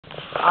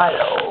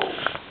Hello.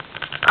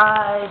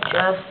 I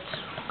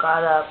just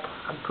got up.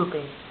 I'm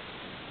pooping.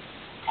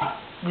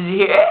 Did you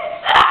hear it?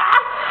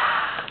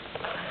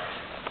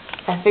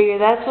 I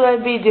figured that's what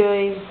I'd be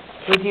doing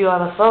with you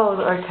on the phone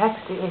or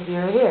texting if you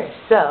were here.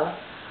 So,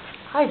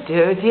 I do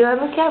it with you on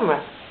the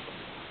camera.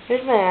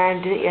 Here's my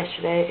iron. Did it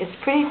yesterday. It's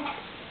pretty...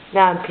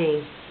 Now I'm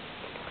peeing.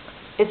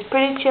 It's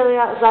pretty chilly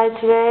outside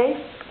today.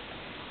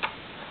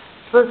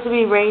 It's supposed to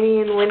be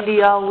rainy and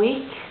windy all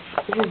week.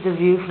 This is the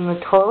view from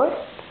the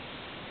toilet.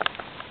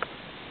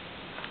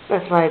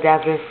 That's my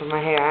adapter for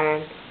my hair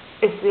iron.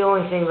 It's the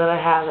only thing that I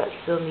have that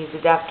still needs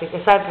adapting,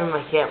 aside from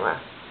my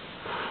camera.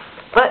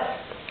 But,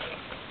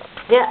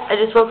 yeah, I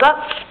just woke up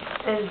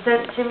and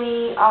sent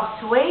Timmy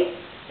off to wait.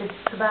 It's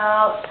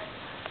about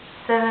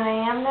 7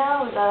 a.m.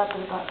 now. We got up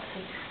at about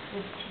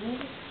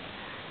 6:15.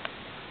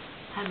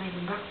 I'm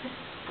making breakfast and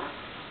stuff.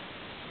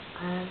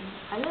 And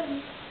I love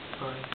you. Bye.